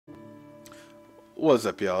What's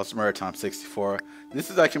up, y'all? It's M64.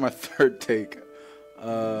 This is actually my third take.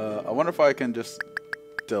 I wonder if I can just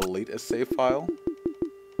delete a save file.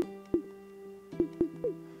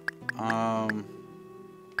 The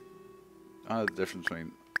difference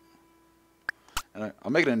between...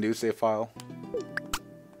 I'll make it a new save file.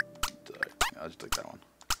 I'll just take that one.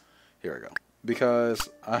 Here we go. Because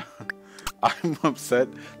I'm upset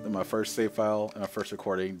that my first save file and my first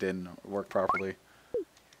recording didn't work properly.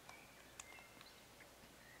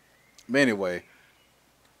 But anyway,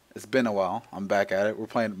 it's been a while. I'm back at it. We're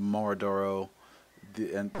playing Momodora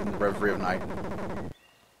in the Reverie of Night.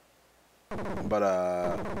 But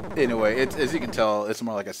anyway, as you can tell, it's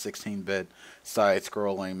more like a 16-bit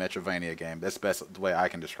side-scrolling Metroidvania game. That's the way I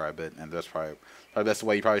can describe it, and that's probably that's the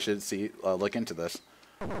way you probably should look into this.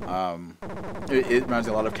 It reminds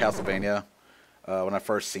me a lot of Castlevania when I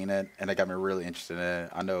first seen it, and it got me really interested in it.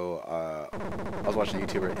 I know I was watching a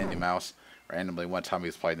YouTuber, Indie Mouse, randomly one time he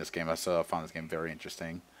was playing this game. I found this game very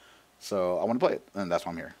interesting, so I want to play it, and that's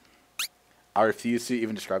why I'm here. I refuse to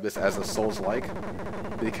even describe this as a Souls-like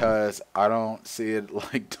because I don't see it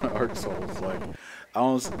like Dark Souls. Like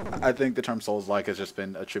I think the term Souls-like has just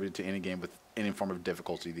been attributed to any game with any form of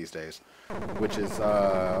difficulty these days, which is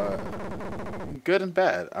good and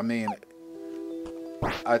bad. I mean,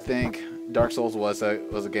 I think Dark Souls was a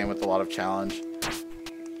game with a lot of challenge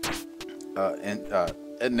and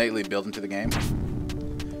innately built into the game.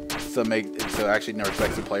 So actually no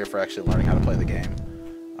respect to the player for actually learning how to play the game.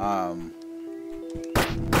 I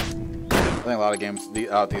think a lot of games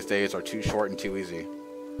out these days are too short and too easy.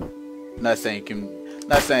 Not saying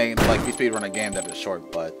like if you speedrun a game that is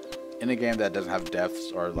short, but any game that doesn't have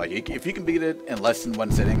depths or like if you can beat it in less than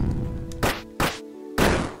one sitting,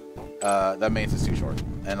 that means it's too short.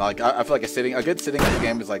 And like I feel like a good sitting in the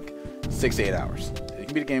game is like 6 to 8 hours. You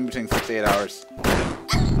can beat a game between 6 to 8 hours.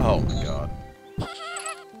 Oh my god,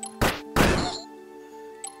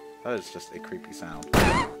 that is just a creepy sound.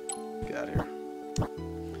 Get out of here.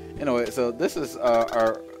 Anyway, so this is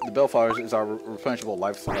the Bellflowers is our replenishable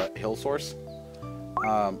life heal source.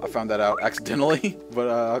 I found that out accidentally, but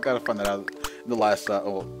I gotta find that out in the last,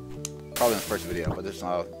 well, probably in the first video, but this is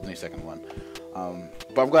not the second one.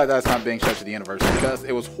 But I'm glad that's not being shown to the universe because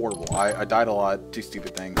it was horrible. I died a lot to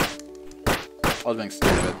stupid things. I was being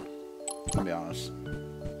stupid, to be honest.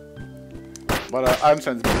 But I'm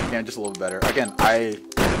starting to make the game just a little bit better. Again, I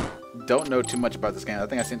don't know too much about this game. I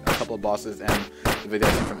think I've seen a couple of bosses and the video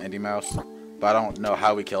I've seen from Indie Mouse, but I don't know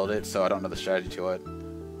how we killed it, so I don't know the strategy to it.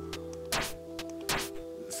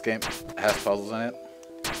 This game has puzzles in it,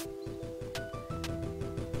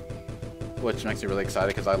 which makes me really excited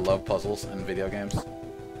because I love puzzles in video games.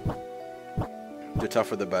 The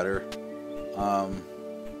tougher the better. The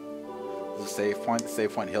save point. The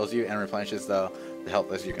save point heals you and replenishes the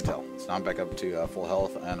health, as you can tell. So now I'm back up to full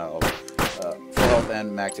health and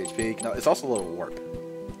max HP. No, it's also a little warp.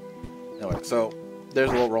 Anyway, so there's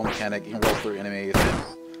a little roll mechanic. You can roll through enemies.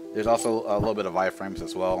 There's also a little bit of iframes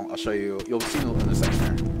as well. I'll show you. You'll see in a second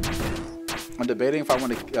here. I'm debating if I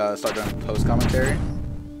want to start doing post commentary.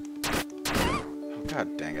 Oh,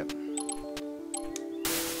 god dang it!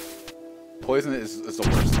 Poison is the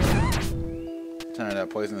worst. Turn it out.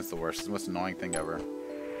 Poison is the worst. It's the most annoying thing ever.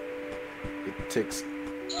 It ticks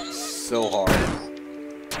so hard.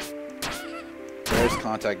 There's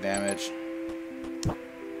contact damage.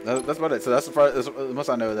 That's about it. So that's the most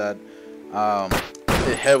I know that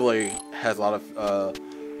it heavily has a lot of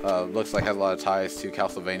looks like has a lot of ties to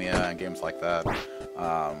Castlevania and games like that.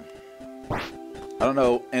 I don't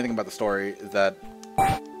know anything about the story. Is that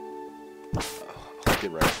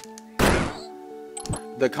get ready.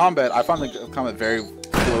 The combat, I found the combat very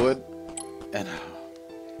fluid and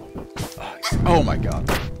oh my god.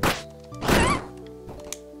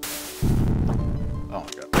 Oh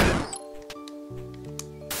my god.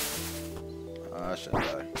 I should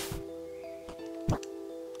die.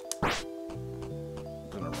 I'm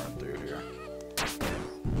gonna run through here.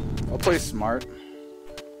 I'll play smart.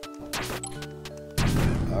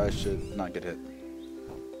 I should not get hit.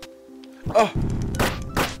 Oh!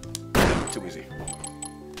 Too easy.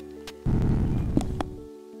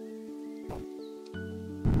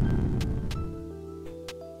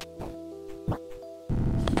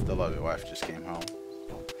 The lovely wife just came home.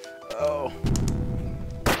 Oh.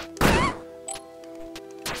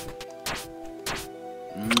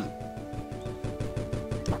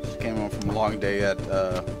 She came home from a long day at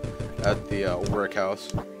the work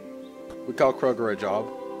house. We call Kroger a job,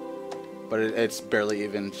 but it's barely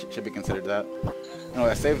even should be considered that. Anyway,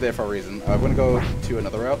 I saved there for a reason. I'm gonna go to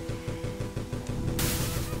another route.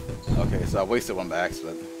 Okay, so I wasted one by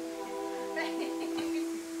accident.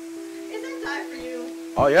 Isn't time for you.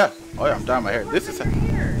 Oh yeah, I'm dyeing my hair. This is,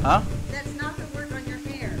 huh? That's not the work on your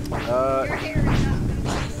hair. Your hair is not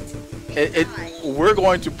we're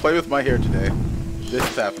going to play with my hair today. This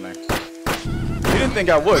is happening. You didn't think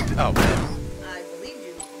I would. Oh man. I believe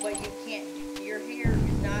you, but you can't. Your hair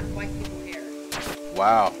is not white people hair.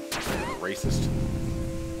 Wow. Racist.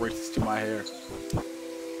 Racist to my hair.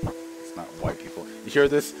 It's not white people. You hear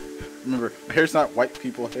this? Remember, hair's not white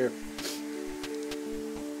people hair.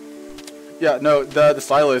 Yeah, no, the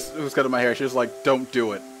stylist who's cutting my hair, she was like, don't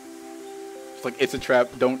do it. It's like, it's a trap.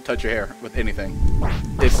 Don't touch your hair with anything.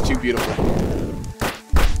 It's too beautiful.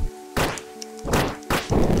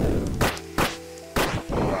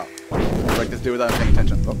 Oh, wow. Like this dude without paying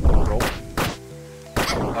attention. Oh, roll.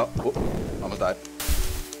 Oh, whoop. Almost died.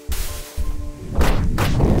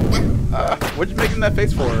 What you making that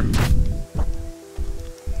face for?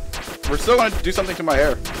 We're still going to do something to my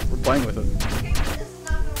hair. We're playing with it. Okay, but this is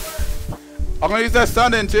not going to work. I'm going to use that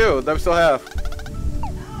sun in too, that we still have.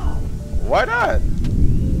 No. Why not?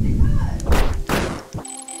 Because.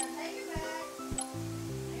 Take it back.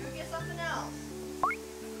 Maybe get something else.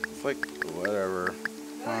 It's like, whatever.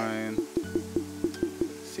 Fine.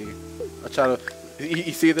 See? I try to...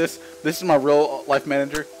 You see this? This is my real life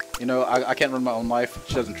manager. You know, I can't run my own life.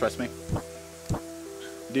 She doesn't trust me.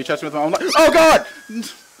 Do you trust me with my own life? Oh, God!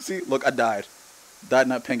 See? Look, I died. Died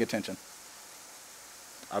not paying attention.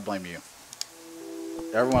 I blame you.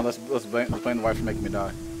 Everyone, let's blame the wife for making me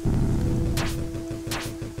die.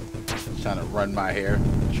 Trying to run my hair.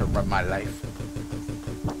 Trying to run my life.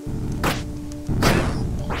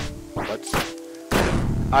 What?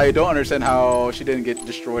 I don't understand how she didn't get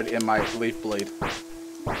destroyed in my leaf blade.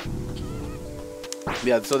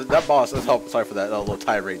 Yeah, so that boss. Sorry for that little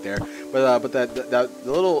tirade there, but that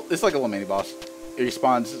little. It's like a little mini boss. It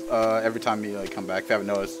respawns every time you come back. If you haven't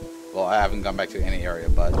noticed, well, I haven't gone back to any area,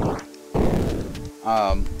 but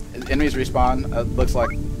enemies respawn. Looks like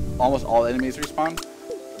almost all enemies respawn,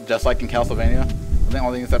 just like in Castlevania. I think the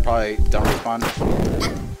only thing is that probably don't respawn.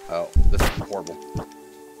 Oh, this is horrible.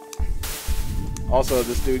 Also,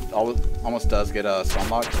 this dude almost does get a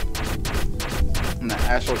sunlock. And the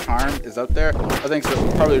Astral Charm is up there. I think it's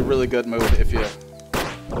probably a really good move if you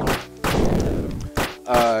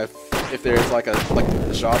if there's like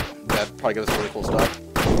the shop that probably gives us really cool stuff.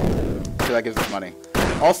 So that gives us money.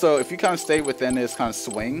 Also, if you kind of stay within his kind of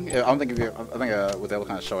swing, I think I was able to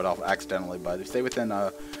kind of show it off accidentally, but if you stay within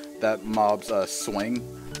that mob's swing,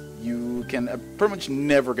 you can pretty much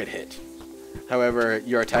never get hit. However,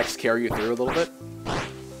 your attacks carry you through a little bit,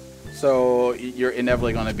 so you're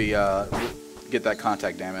inevitably going to be get that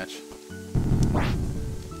contact damage.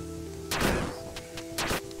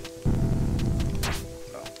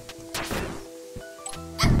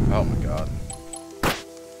 Oh my god.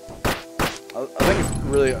 I think it's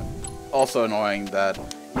really also annoying that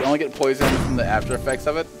you only get poisoned from the after effects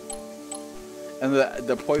of it, and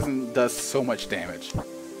the poison does so much damage.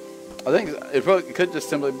 I think it could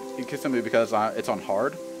simply be because it's on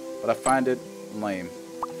hard, but I find it lame.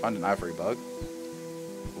 I find an ivory bug.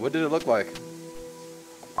 What did it look like?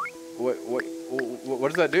 What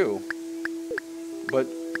does that do? But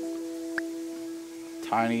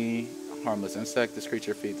tiny, harmless insect. This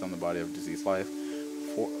creature feeds on the body of diseased life.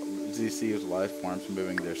 Diseased life forms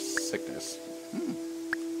removing their sickness.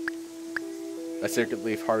 A sacred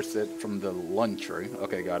leaf harvested from the lun tree.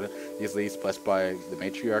 Okay, got it. These leaves blessed by the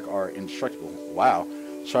matriarch are indestructible. Wow.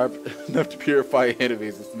 Sharp enough to purify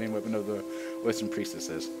enemies. It's the main weapon of the Western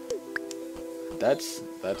priestesses. That's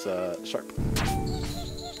sharp.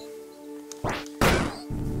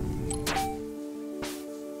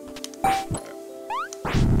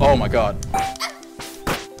 Oh my god.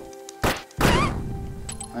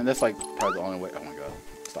 And that's like probably the only way. Oh my god.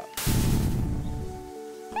 Stop.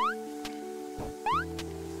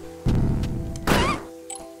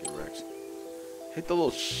 Get wrecked. Hit the little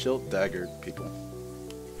shield dagger people.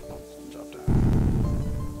 Drop down.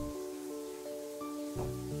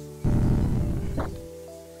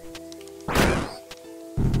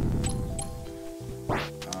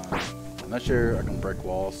 I'm not sure I can break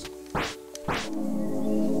walls.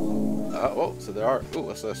 Oh, so there are. Ooh,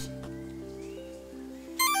 what's this?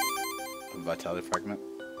 A vitality fragment.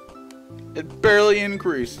 It barely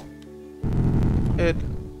increased. It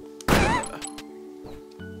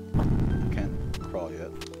can't crawl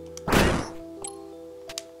yet.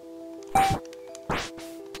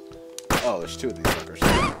 Oh, there's two of these suckers.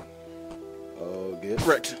 Oh, get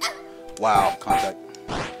wrecked. Wow, contact.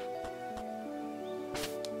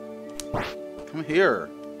 Come here.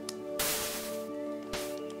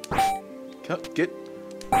 Get.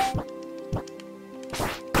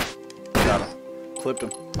 Got him. Clipped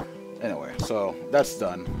him. Anyway, so that's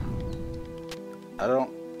done. I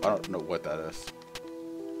don't know what that is.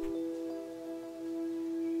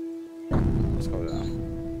 Let's go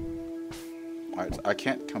down. Alright, so I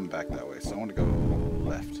can't come back that way, so I want to go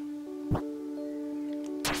left.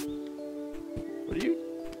 What are you?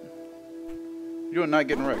 You're not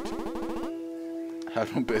getting wrecked.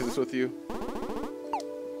 Have no business with you.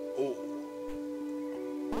 Oh.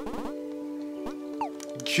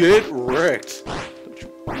 Get wrecked.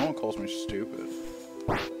 No one calls me stupid.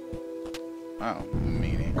 Oh,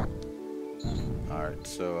 meanie. Alright,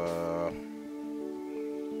 so,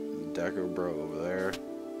 Decker Bro over there.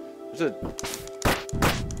 There's a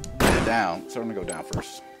down, so I'm gonna go down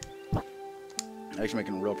first. Actually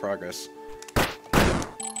making real progress.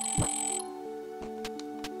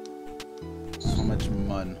 So much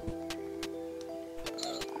mun.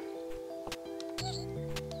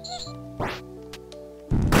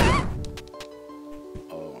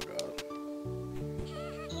 Oh my god.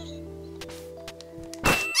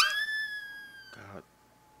 God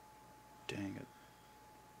dang it.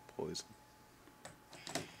 Poison.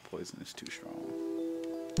 Poison is too strong.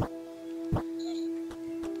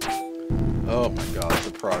 Oh my god,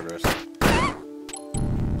 the progress.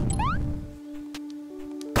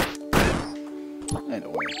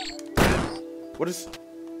 Anyway. What is...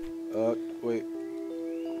 wait.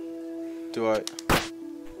 Do I...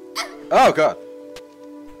 Oh god!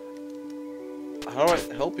 How do I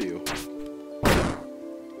help you?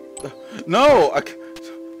 No! I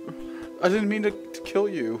didn't mean to kill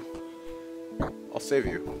you. I'll save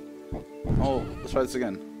you. Oh, let's try this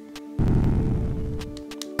again.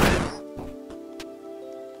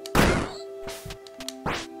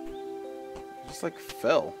 Just like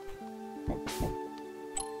fell.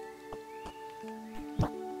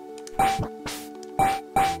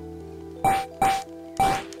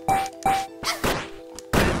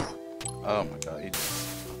 Oh my god, he just...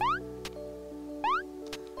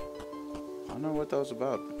 I don't know what that was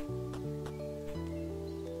about.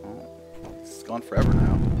 Oh, it's gone forever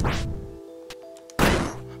now.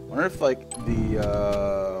 Wonder if like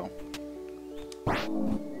the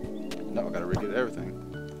no, I gotta re-get everything.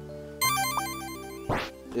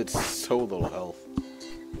 It's so little health.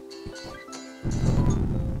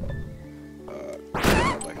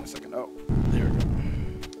 I'll be back in a second. Oh, there we go.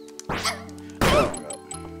 Oh my god.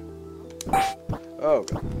 Oh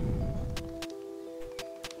god.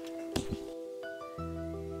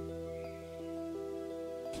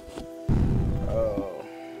 Oh.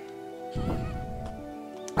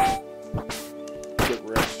 Get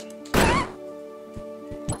rich.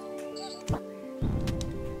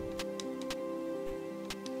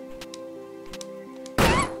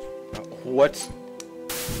 What's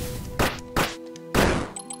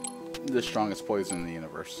the strongest poison in the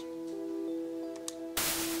universe?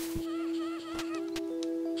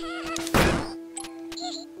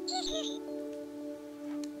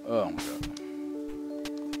 Oh my god.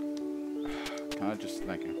 Can I just...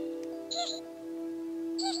 Thank you.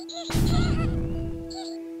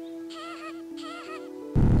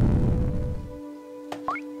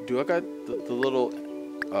 Do I got the little...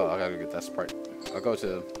 Oh, I gotta get that Sprite. I'll go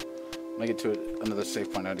to... When I get to another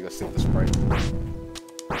save point, I have to go save the Sprite.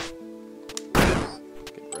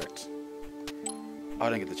 Get wrecked. Oh, I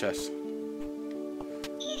didn't get the chest.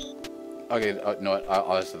 Okay, no,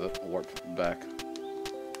 I'll have to warp back.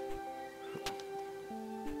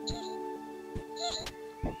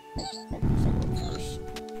 First.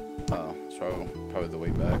 Oh, so probably the way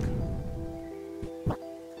back.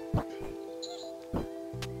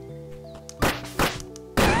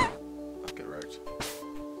 I'll get wrecked.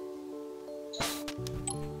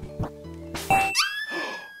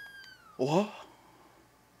 What?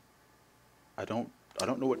 I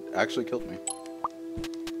don't know what actually killed me.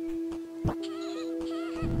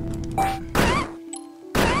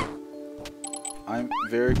 I'm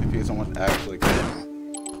very confused on what actually killed me.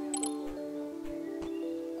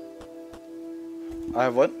 I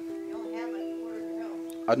have what? You only have like a quarter of your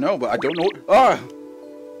health. I know, but I don't know. Ah!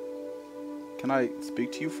 Can I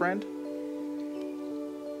speak to you, friend?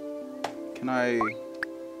 Can I...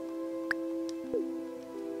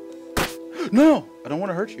 No! I don't want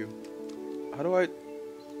to hurt you. How do I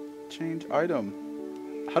change item?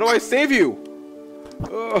 How do I save you?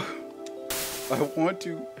 Ugh. I want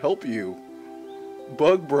to help you.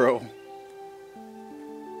 Bug bro.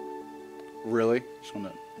 Really? Just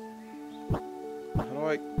wanna... How do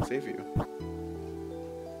I save you?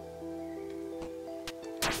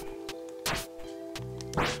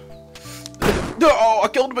 No! Oh, I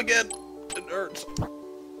killed him again! It hurts.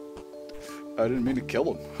 I didn't mean to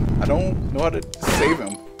kill him. I don't know how to save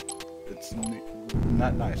him. It's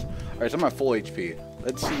Not nice. Alright, so I'm at full HP.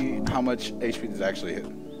 Let's see how much HP this actually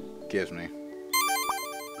gives me.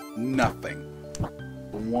 Nothing.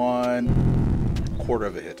 1/4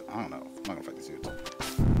 of a hit. I don't know. I'm not gonna fight these dudes.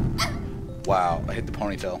 Wow, I hit the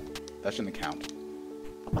ponytail. That shouldn't count.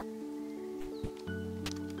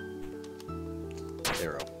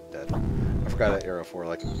 Arrow. Dead. I forgot that arrow for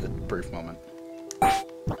like a brief moment.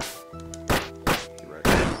 Right.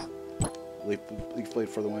 Leaf blade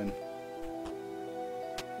for the win.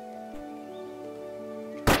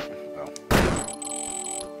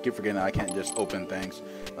 Keep forgetting that I can't just open things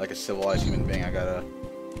like a civilized human being. I gotta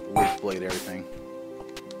leaf blade everything.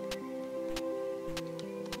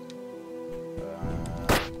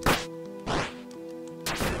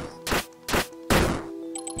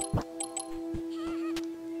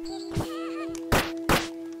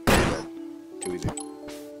 Too easy.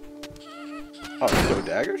 Oh, you throw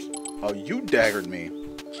daggers? Oh, you daggered me.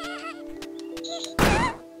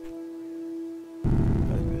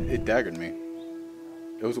 It daggered me.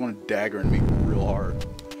 It was one daggering me real hard.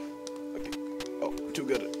 Okay. Oh, too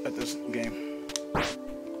good at this game.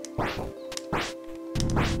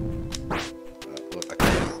 Look, I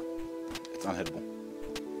can't hit it. It's unhittable.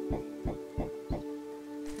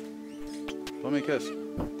 Blow me a kiss.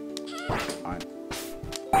 Fine.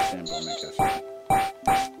 Stand, blow me a kiss.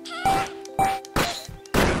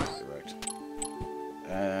 Correct.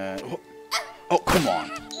 Oh, come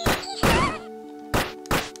on.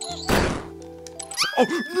 Oh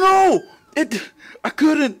no!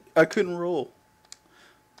 I couldn't roll.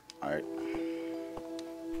 Alright.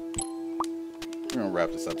 We're gonna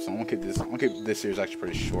wrap this up, so I'm gonna keep this series actually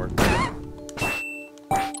pretty short. I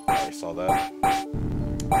saw that.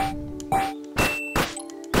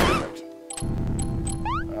 Perfect.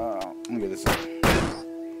 Let me get this up.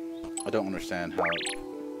 I don't understand how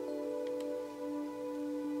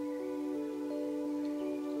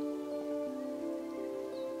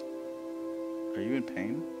Are you in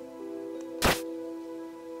pain?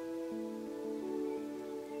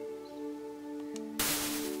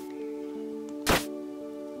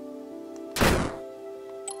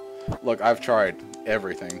 Look, I've tried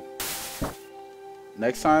everything.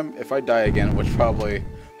 Next time, if I die again, which probably,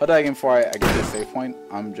 if I die again before I get to a save point,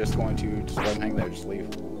 I'm just going to just let him hang there, just leave.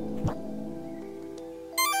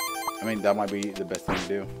 I mean, that might be the best thing to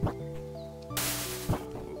do.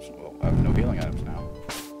 Oops, well, I have no healing items now.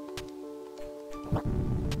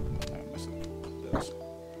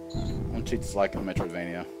 I'm gonna treat this like a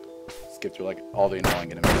Metroidvania. Skip through like all the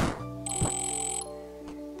annoying enemies.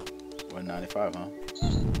 195, huh?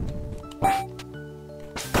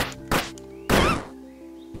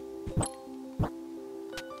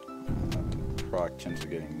 Proc chance of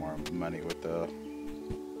getting more money with the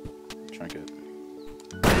trinket.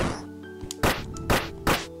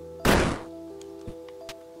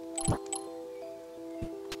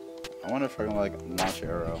 I wonder if I can like launch an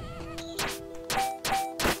arrow.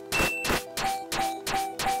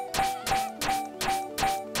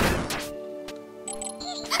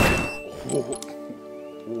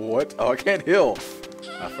 What? Oh, I can't heal.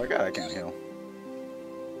 I forgot I can't heal.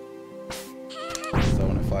 So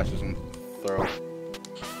when it flashes and throw.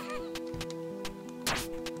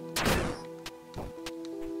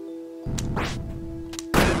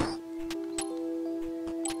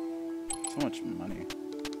 So much money.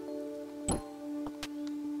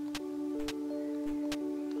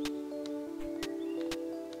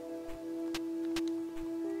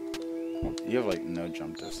 You have like no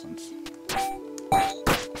jump distance.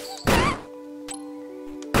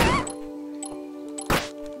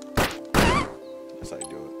 That's how you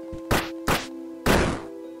do it.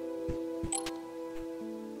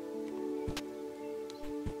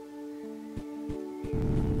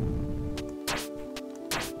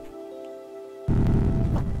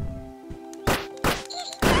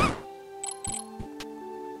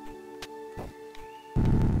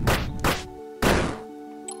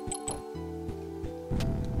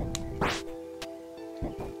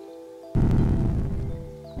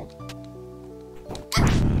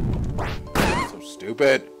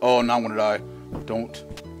 Stupid. Oh, now I'm gonna die. Don't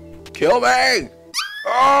kill me!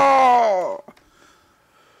 Oh!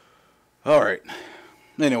 Alright.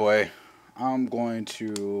 Anyway, I'm going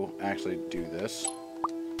to actually do this.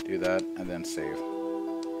 Do that, and then save.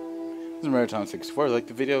 This is M64. If you like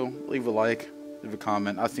the video, leave a like, leave a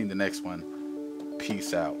comment. I'll see you in the next one.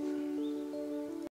 Peace out.